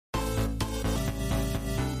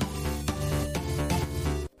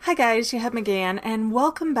Hi guys, you have McGann, and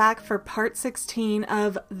welcome back for part 16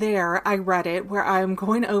 of There, I Read It, where I'm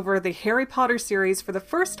going over the Harry Potter series for the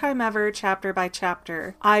first time ever, chapter by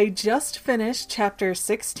chapter. I just finished chapter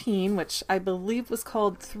 16, which I believe was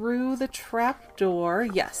called Through the Trapdoor,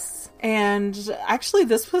 yes. And actually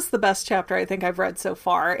this was the best chapter I think I've read so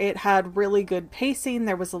far. It had really good pacing,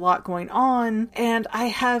 there was a lot going on, and I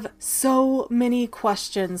have so many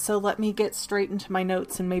questions, so let me get straight into my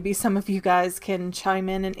notes and maybe some of you guys can chime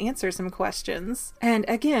in and answer some questions. And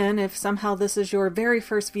again, if somehow this is your very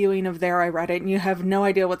first viewing of There I Read It and you have no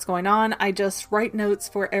idea what's going on, I just write notes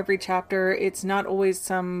for every chapter. It's not always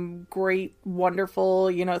some great,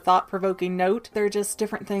 wonderful, thought-provoking note. They're just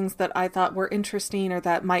different things that I thought were interesting or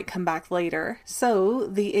that might come back later. So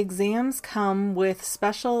the exams come with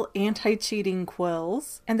special anti-cheating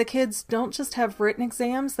quills, and the kids don't just have written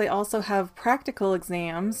exams, they also have practical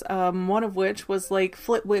exams, one of which was like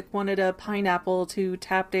Flitwick wanted a pineapple to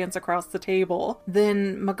tap dance across the table.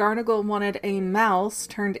 Then McGonagall wanted a mouse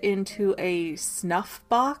turned into a snuff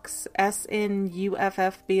box,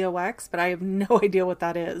 SNUFFBOX, but I have no idea what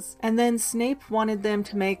that is. And then Snape wanted them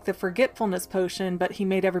to make the forgetfulness potion, but he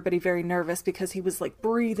made everybody very nervous because he was like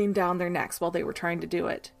breathing down their necks while they were trying to do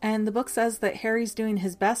it. And the book says that Harry's doing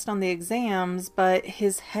his best on the exams, but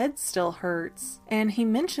his head still hurts. And he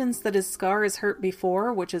mentions that his scar has hurt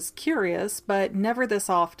before, which is curious, but never this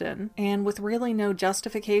often. And with really no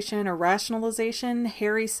justification or rationalization,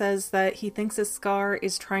 Harry says that he thinks his scar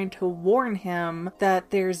is trying to warn him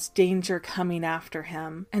that there's danger coming after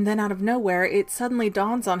him. And then out of nowhere, it suddenly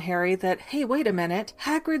dawns on Harry that, hey, wait a minute,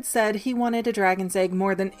 Hagrid said he wanted a dragon's egg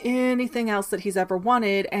more than anything else that he's ever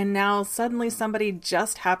wanted, and now suddenly somebody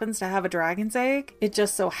just happens to have a dragon's egg? It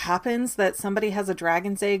just so happens that somebody has a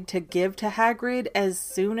dragon's egg to give to Hagrid as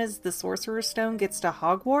soon as the Sorcerer's Stone gets to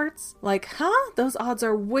Hogwarts? Like, huh? Those odds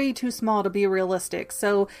are way too small to be realistic.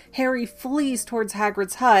 So Harry flees towards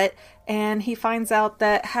Hagrid's hut, and he finds out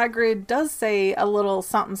that Hagrid does say a little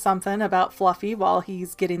something about Fluffy while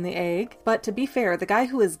he's getting the egg. But to be fair, the guy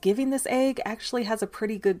who is giving this egg actually has a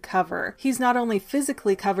pretty good cover. He's not only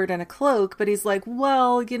physically covered in a cloak, but he's like,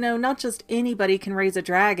 well, not just anybody can raise a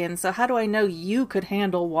dragon, so how do I know you could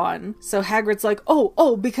handle one? So Hagrid's like,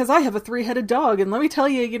 oh, because I have a three-headed dog, and let me tell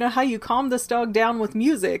you, how you calm this dog down with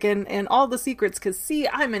music and all the secrets, because see,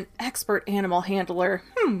 I'm an expert animal handler.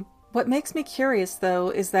 What makes me curious,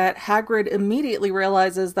 though, is that Hagrid immediately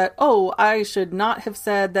realizes that, oh, I should not have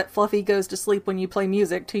said that Fluffy goes to sleep when you play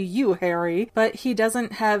music to you, Harry. But he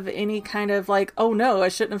doesn't have any kind of like, oh no, I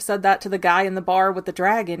shouldn't have said that to the guy in the bar with the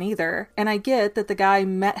dragon either. And I get that the guy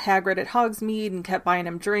met Hagrid at Hogsmeade and kept buying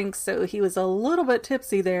him drinks, so he was a little bit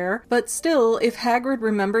tipsy there. But still, if Hagrid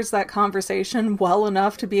remembers that conversation well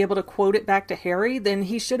enough to be able to quote it back to Harry, then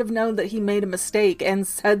he should have known that he made a mistake and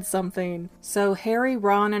said something. So Harry,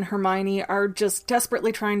 Ron, and Hermione are just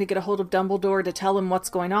desperately trying to get a hold of Dumbledore to tell him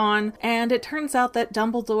what's going on, and it turns out that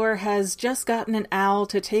Dumbledore has just gotten an owl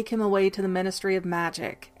to take him away to the Ministry of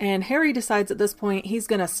Magic. And Harry decides at this point he's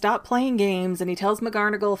gonna stop playing games, and he tells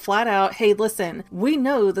McGonagall flat out, hey, listen, we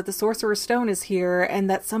know that the Sorcerer's Stone is here, and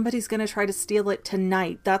that somebody's gonna try to steal it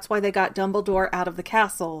tonight. That's why they got Dumbledore out of the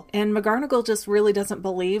castle. And McGonagall just really doesn't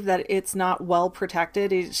believe that it's not well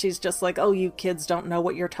protected. She's just like, oh, you kids don't know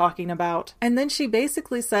what you're talking about. And then she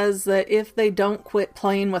basically says that if they don't quit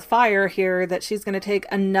playing with fire here, that she's going to take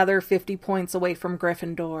another 50 points away from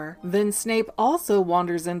Gryffindor. Then Snape also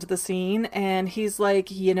wanders into the scene, and he's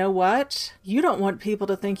like, you know what? You don't want people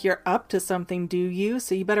to think you're up to something, do you?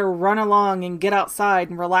 So you better run along and get outside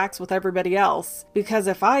and relax with everybody else. Because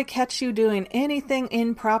if I catch you doing anything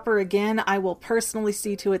improper again, I will personally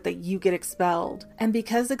see to it that you get expelled. And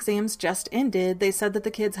because exams just ended, they said that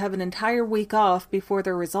the kids have an entire week off before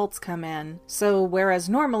their results come in. So whereas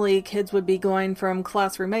normally kids would be going from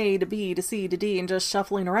classroom A to B to C to D and just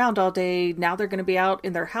shuffling around all day, now they're going to be out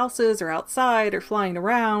in their houses or outside or flying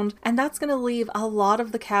around, and that's going to leave a lot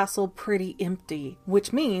of the castle pretty empty.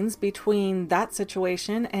 Which means between that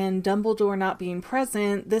situation and Dumbledore not being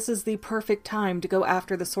present, this is the perfect time to go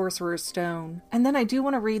after the Sorcerer's Stone. And then I do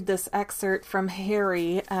want to read this excerpt from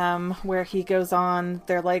Harry, where he goes on,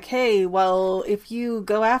 they're like, hey, well, if you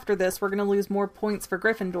go after this, we're going to lose more points for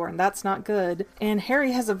Gryffindor, and that's not good. And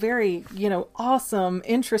Harry has a very, awesome,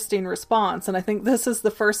 interesting response, and I think this is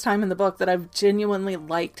the first time in the book that I've genuinely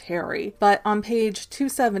liked Harry. But on page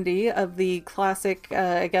 270 of the classic,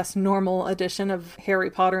 normal edition of Harry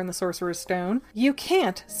Potter and the Sorcerer's Stone, you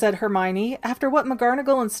can't, said Hermione. After what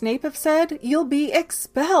McGonagall and Snape have said, you'll be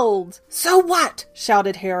expelled. So what?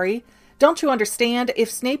 Shouted Harry. Don't you understand?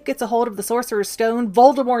 If Snape gets a hold of the Sorcerer's Stone,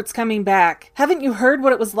 Voldemort's coming back. Haven't you heard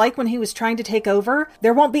what it was like when he was trying to take over?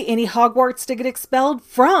 There won't be any Hogwarts to get expelled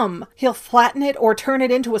from. He'll flatten it or turn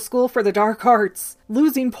it into a school for the dark arts.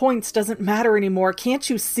 Losing points doesn't matter anymore, can't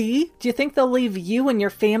you see? Do you think they'll leave you and your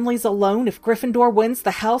families alone if Gryffindor wins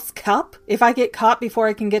the House Cup? If I get caught before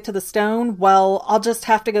I can get to the stone, well, I'll just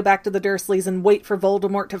have to go back to the Dursleys and wait for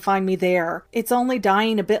Voldemort to find me there. It's only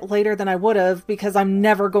dying a bit later than I would have because I'm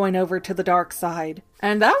never going over to the dark side.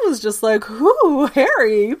 And that was just like, whoo,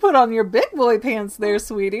 Harry, you put on your big boy pants there,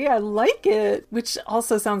 sweetie. I like it. Which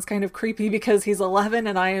also sounds kind of creepy because he's 11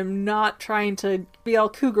 and I am not trying to be all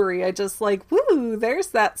cougary. I just like, woo, there's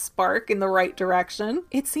that spark in the right direction.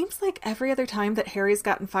 It seems like every other time that Harry's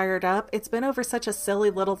gotten fired up, it's been over such a silly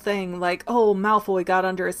little thing like, oh, Malfoy got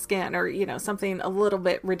under his skin or, something a little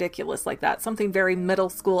bit ridiculous like that. Something very middle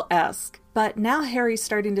school-esque. But now Harry's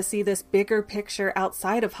starting to see this bigger picture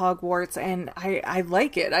outside of Hogwarts, and I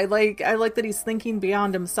like it. I like that he's thinking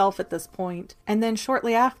beyond himself at this point. And then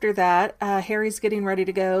shortly after that, Harry's getting ready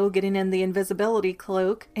to go, getting in the invisibility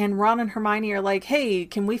cloak, and Ron and Hermione are like, hey,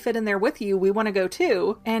 can we fit in there with you? We want to go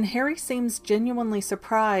too. And Harry seems genuinely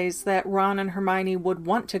surprised that Ron and Hermione would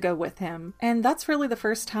want to go with him. And that's really the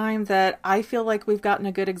first time that I feel like we've gotten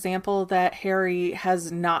a good example that Harry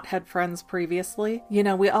has not had friends previously.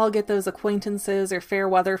 We all get those acquaintances or fair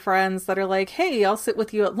weather friends that are like, hey, I'll sit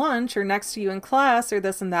with you at lunch or next to you in class or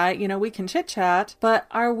this and that, we can chit chat, but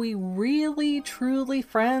are we really truly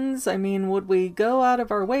friends? I mean, would we go out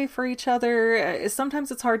of our way for each other?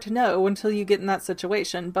 Sometimes it's hard to know until you get in that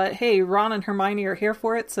situation, but hey, Ron and Hermione are here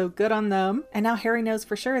for it, so good on them. And now Harry knows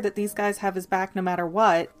for sure that these guys have his back no matter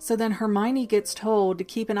what. So then Hermione gets told to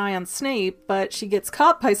keep an eye on Snape, but she gets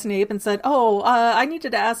caught by Snape and said, I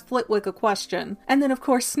needed to ask Flitwick a question. And then of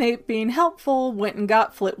course Snape, being helpful, went and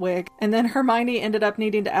got Flitwick. And then Hermione ended up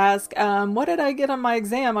needing to ask, what did I get on my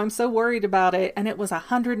exam? I'm so worried about it. And it was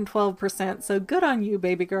 112%, so good on you,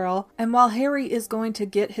 baby girl. And while Harry is going to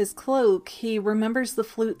get his cloak, he remembers the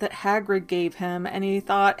flute that Hagrid gave him, and he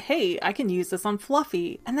thought, hey, I can use this on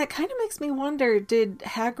Fluffy. And that kind of makes me wonder, did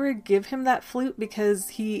Hagrid give him that flute because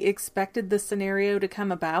he expected this scenario to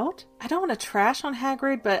come about? I don't want to trash on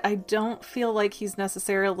Hagrid, but I don't feel like he's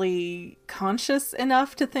necessarily conscious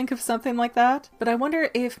enough to think of something like that. But I wonder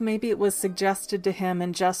if maybe it was suggested to him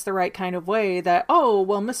in just the right kind of way that,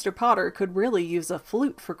 Mr. Potter could really use a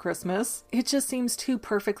flute for Christmas. It just seems too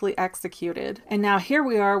perfectly executed. And now here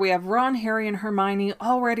we are, we have Ron, Harry, and Hermione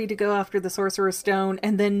all ready to go after the Sorcerer's Stone,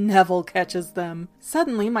 and then Neville catches them.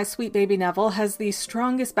 Suddenly, my sweet baby Neville has the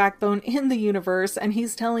strongest backbone in the universe, and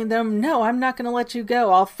he's telling them, no, I'm not going to let you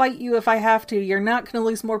go. I'll fight you if I have to. You're not going to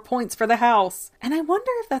lose more points for the house. And I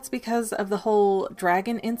wonder if that's because of the whole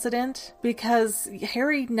dragon incident, because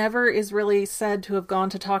Harry never is really said to have gone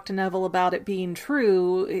to talk to Neville about it being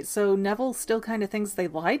true, so Neville still kind of thinks they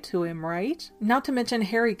lied to him, right? Not to mention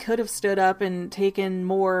Harry could have stood up and taken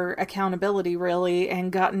more accountability, really,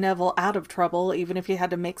 and gotten Neville out of trouble, even if he had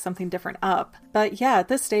to make something different up. But yeah, at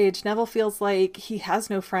this stage, Neville feels like he has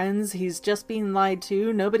no friends, he's just being lied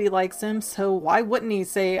to, nobody likes him, so why wouldn't he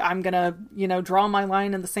say, I'm gonna, draw my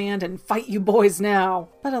line in the sand and fight you boys now?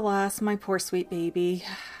 But alas, my poor sweet baby.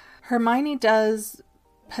 Hermione does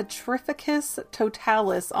Petrificus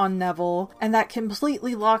Totalis on Neville, and that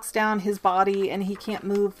completely locks down his body and he can't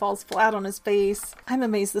move, falls flat on his face. I'm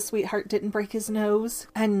amazed the sweetheart didn't break his nose.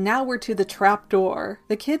 And now we're to the trapdoor.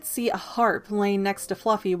 The kids see a harp laying next to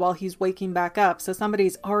Fluffy while he's waking back up, so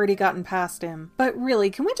somebody's already gotten past him. But really,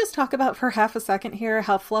 can we just talk about for half a second here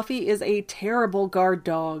how Fluffy is a terrible guard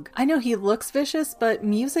dog? I know he looks vicious, but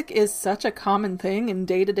music is such a common thing in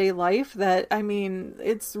day-to-day life that,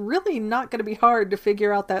 it's really not going to be hard to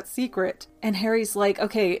figure out that secret. And Harry's like,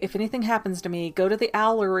 okay, if anything happens to me, go to the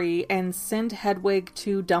Owlery and send Hedwig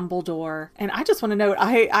to Dumbledore. And I just want to note,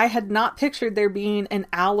 I had not pictured there being an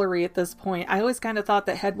Owlery at this point. I always kind of thought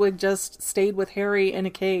that Hedwig just stayed with Harry in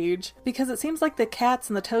a cage, because it seems like the cats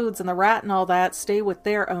and the toads and the rat and all that stay with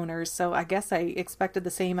their owners, so I guess I expected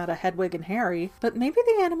the same out of Hedwig and Harry. But maybe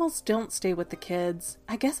the animals don't stay with the kids.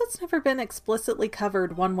 I guess it's never been explicitly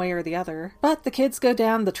covered one way or the other. But the kids go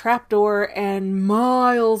down the trapdoor, and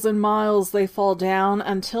miles and miles they fall down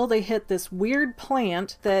until they hit this weird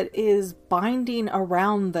plant that is binding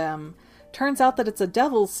around them. Turns out that it's a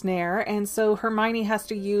devil's snare, and so Hermione has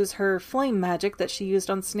to use her flame magic that she used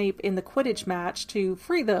on Snape in the Quidditch match to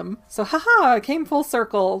free them. So haha, it came full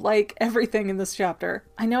circle, like everything in this chapter.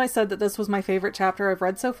 I know I said that this was my favorite chapter I've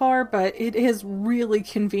read so far, but it is really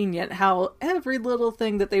convenient how every little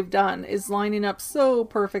thing that they've done is lining up so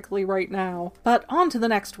perfectly right now. But on to the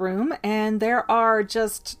next room, and there are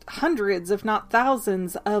just hundreds, if not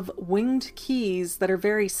thousands, of winged keys that are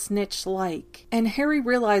very Snitch-like. And Harry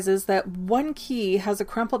realizes that one key has a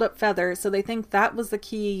crumpled up feather, so they think that was the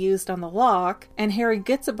key used on the lock, and Harry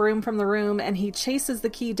gets a broom from the room and he chases the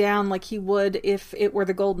key down like he would if it were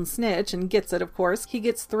the golden snitch, and gets it, of course. He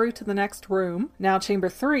gets through to the next room. Now chamber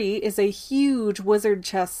 3 is a huge wizard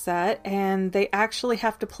chess set, and they actually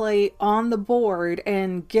have to play on the board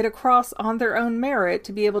and get across on their own merit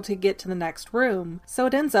to be able to get to the next room. So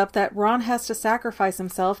it ends up that Ron has to sacrifice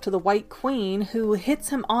himself to the White Queen, who hits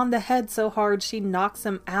him on the head so hard she knocks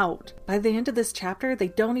him out. By the end of this chapter, they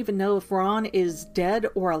don't even know if Ron is dead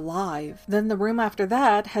or alive. Then the room after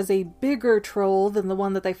that has a bigger troll than the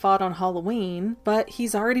one that they fought on Halloween, but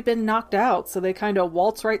he's already been knocked out, so they kind of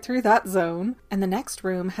waltz right through that zone. And the next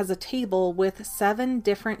room has a table with 7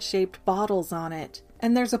 different shaped bottles on it.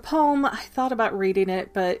 And there's a poem. I thought about reading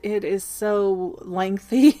it, but it is so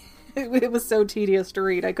lengthy. It was so tedious to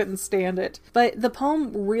read, I couldn't stand it. But the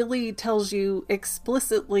poem really tells you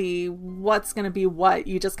explicitly what's going to be what.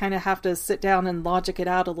 You just kind of have to sit down and logic it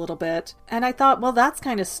out a little bit. And I thought, well, that's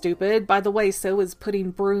kind of stupid. By the way, so is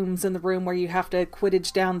putting brooms in the room where you have to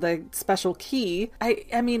Quidditch down the special key.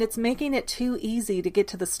 I mean, it's making it too easy to get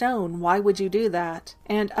to the stone. Why would you do that?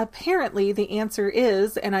 And apparently the answer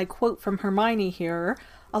is, and I quote from Hermione here,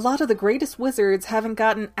 a lot of the greatest wizards haven't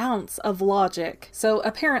got an ounce of logic. So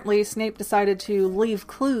apparently Snape decided to leave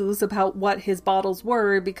clues about what his bottles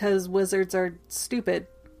were because wizards are stupid.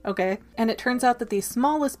 Okay. And it turns out that the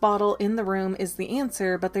smallest bottle in the room is the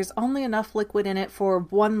answer, but there's only enough liquid in it for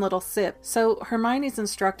one little sip. So Hermione's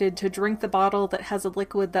instructed to drink the bottle that has a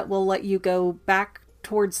liquid that will let you go back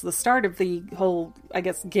towards the start of the whole, I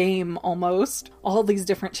guess, game almost. All these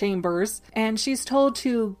different chambers. And she's told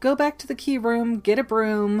to go back to the key room, get a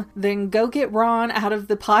broom, then go get Ron out of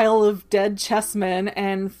the pile of dead chessmen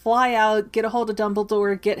and fly out, get a hold of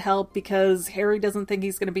Dumbledore, get help because Harry doesn't think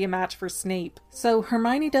he's going to be a match for Snape. So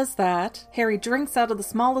Hermione does that. Harry drinks out of the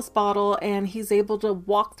smallest bottle and he's able to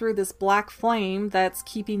walk through this black flame that's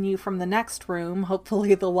keeping you from the next room,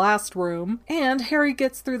 hopefully the last room. And Harry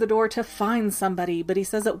gets through the door to find somebody, but he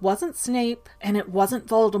says it wasn't Snape and it wasn't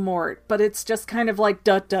Voldemort, but it's just kind of like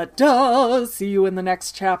see you in the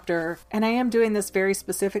next chapter. And I am doing this very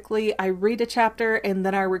specifically. I read a chapter and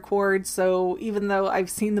then I record, so even though I've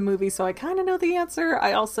seen the movie so I kind of know the answer,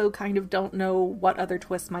 I also kind of don't know what other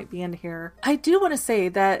twists might be in here. I do want to say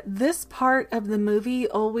that this part of the movie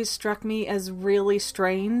always struck me as really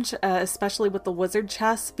strange, especially with the wizard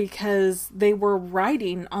chess, because they were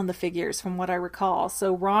writing on the figures from what I recall.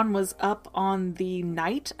 So Ron was up on the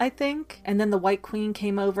knight, I think, and then the White Queen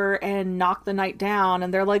came over and knocked the knight down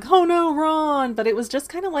and they're like, oh no, Ron! But it was just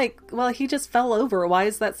kind of like, well, he just fell over. Why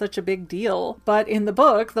is that such a big deal? But in the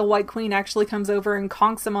book, the White Queen actually comes over and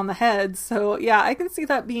conks him on the head. So yeah, I can see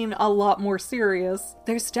that being a lot more serious.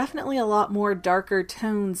 There's definitely a lot more darker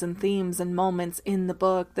tones and themes and moments in the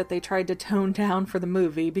book that they tried to tone down for the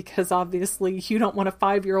movie because obviously you don't want a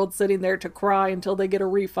 5-year-old sitting there to cry until they get a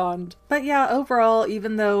refund. But yeah, overall,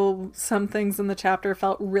 even though some things in the chapter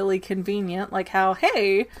felt really convenient, like how,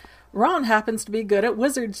 hey, Ron happens to be good at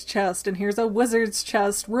wizard's chest, and here's a wizard's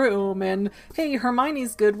chest room, and hey,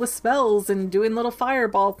 Hermione's good with spells and doing little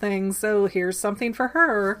fireball things, so here's something for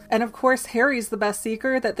her. And of course, Harry's the best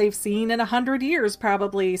seeker that they've seen in 100 years,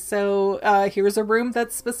 probably, so here's a room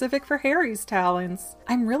that's specific for Harry's talents.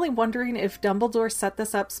 I'm really wondering if Dumbledore set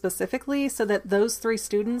this up specifically so that those 3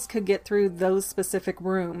 students could get through those specific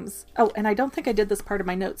rooms. Oh, and I don't think I did this part of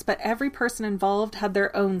my notes, but every person involved had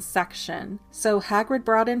their own section. So Hagrid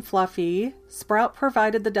brought in Fluffy, Sprout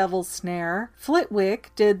provided the Devil's Snare,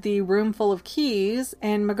 Flitwick did the room full of keys,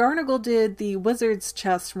 and McGonagall did the Wizard's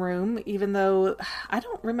Chest room, even though I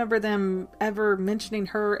don't remember them ever mentioning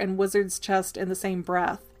her and Wizard's Chest in the same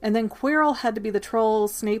breath. And then Quirrell had to be the troll,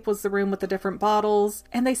 Snape was the room with the different bottles,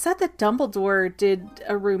 and they said that Dumbledore did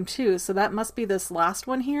a room too, so that must be this last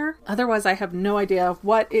one here. Otherwise, I have no idea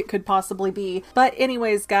what it could possibly be. But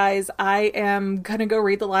anyways, guys, I am gonna go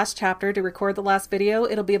read the last chapter to record the last video.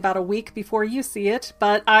 It'll be about a week before you see it,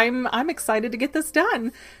 but I'm excited to get this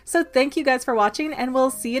done. So thank you guys for watching, and we'll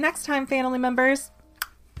see you next time, family members.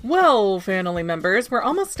 Well, family members, we're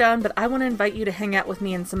almost done, but I want to invite you to hang out with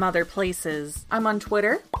me in some other places. I'm on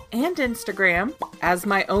Twitter and Instagram as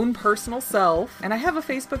my own personal self, and I have a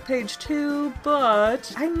Facebook page too,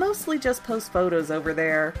 but I mostly just post photos over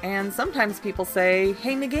there. And sometimes people say,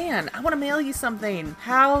 "Hey McGann, I want to mail you something.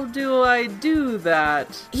 How do I do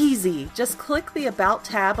that?" Easy. Just click the About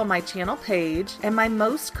tab on my channel page, and my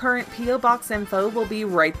most current P.O. Box info will be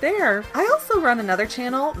right there. I also run another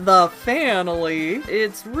channel, The Family.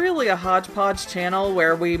 It's really a hodgepodge channel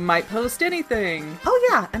where we might post anything. Oh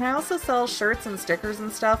yeah, and I also sell shirts and stickers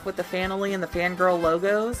and stuff with the Family and the Fangirl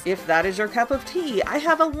logos. If that is your cup of tea, I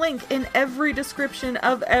have a link in every description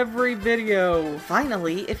of every video.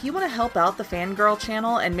 Finally, if you want to help out the Fangirl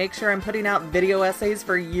channel and make sure I'm putting out video essays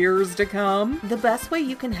for years to come, the best way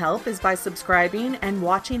you can help is by subscribing and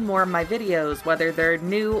watching more of my videos, whether they're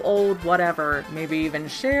new, old, whatever. Maybe even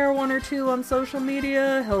share one or two on social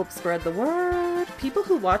media, help spread the word. People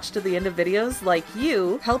who watch to the end of videos like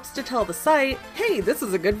you helps to tell the site, hey, this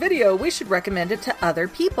is a good video, we should recommend it to other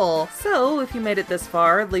people. So if you made it this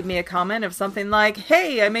far, leave me a comment of something like,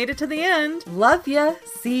 hey, I made it to the end. Love ya.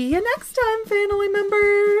 See you next time, family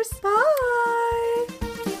members. Bye.